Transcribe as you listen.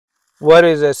What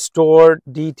is a stored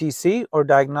DTC or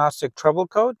diagnostic trouble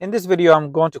code? In this video,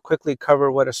 I'm going to quickly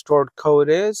cover what a stored code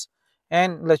is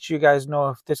and let you guys know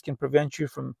if this can prevent you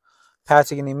from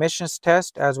passing an emissions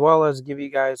test, as well as give you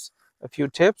guys a few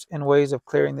tips and ways of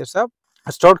clearing this up.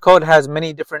 A stored code has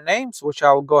many different names, which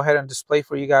I'll go ahead and display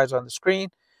for you guys on the screen.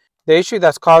 The issue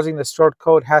that's causing the stored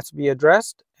code has to be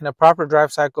addressed, and a proper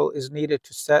drive cycle is needed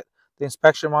to set the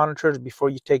inspection monitors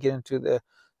before you take it into the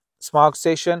smog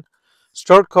station.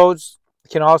 Stored codes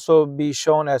can also be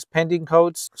shown as pending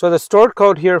codes. So the stored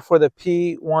code here for the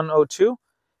P102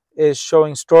 is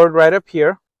showing stored right up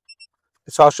here.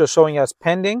 It's also showing as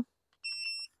pending,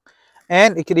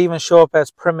 and it could even show up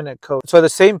as permanent code. So the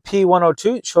same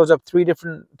P102 shows up 3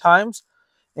 different times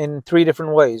in 3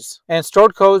 different ways. And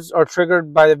stored codes are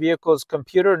triggered by the vehicle's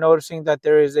computer noticing that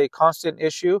there is a constant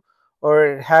issue, or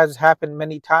it has happened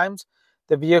many times.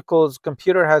 The vehicle's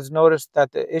computer has noticed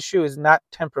that the issue is not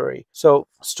temporary. So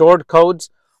stored codes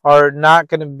are not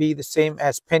going to be the same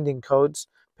as pending codes.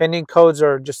 Pending codes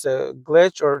are just a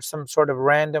glitch or some sort of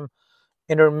random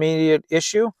intermediate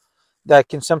issue that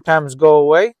can sometimes go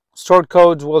away. Stored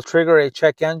codes will trigger a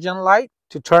check engine light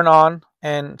to turn on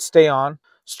and stay on.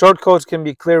 Stored codes can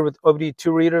be cleared with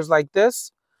OBD2 readers like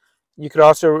this. You could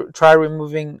also try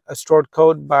removing a stored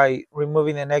code by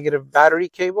removing the negative battery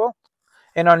cable.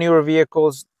 And on newer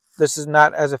vehicles, this is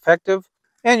not as effective.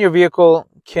 And your vehicle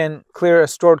can clear a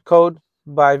stored code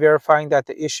by verifying that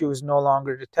the issue is no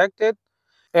longer detected.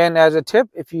 And as a tip,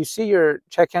 if you see your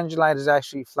check engine light is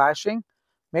actually flashing,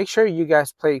 make sure you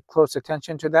guys pay close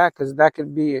attention to that, because that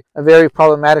could be a very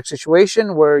problematic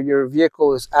situation where your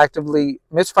vehicle is actively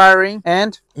misfiring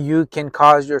and you can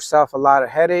cause yourself a lot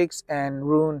of headaches and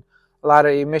ruin a lot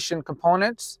of emission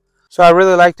components. So I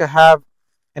really like to have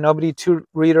an OBD2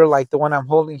 reader like the one I'm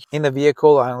holding in the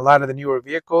vehicle on a lot of the newer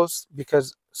vehicles,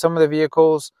 because some of the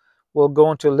vehicles will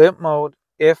go into limp mode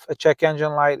if a check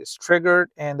engine light is triggered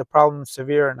and the problem is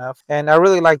severe enough. And I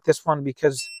really like this one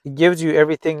because it gives you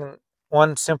everything in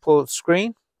one simple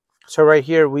screen. So right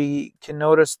here we can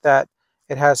notice that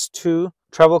it has 2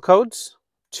 trouble codes,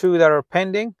 2 that are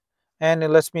pending, and it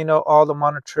lets me know all the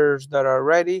monitors that are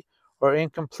ready or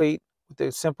incomplete with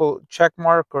a simple check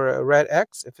mark or a red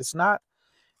X if it's not.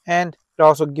 And it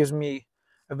also gives me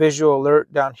a visual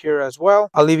alert down here as well.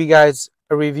 I'll leave you guys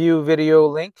a review video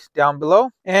link down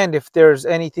below. And if there's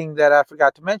anything that I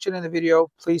forgot to mention in the video,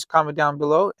 please comment down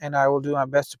below and I will do my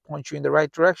best to point you in the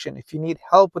right direction. If you need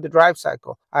help with the drive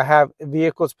cycle, I have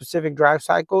vehicle specific drive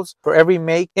cycles for every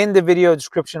make in the video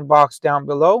description box down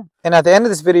below. And at the end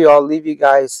of this video, I'll leave you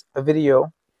guys a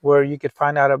video where you could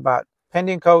find out about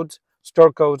pending codes,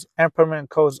 stored codes, and permanent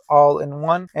codes all in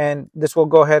one, and this will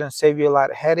go ahead and save you a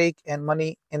lot of headache and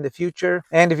money in the future.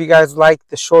 And if you guys like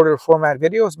the shorter format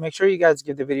videos, make sure you guys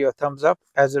give the video a thumbs up,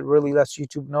 as it really lets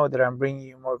YouTube know that I'm bringing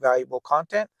you more valuable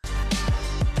content.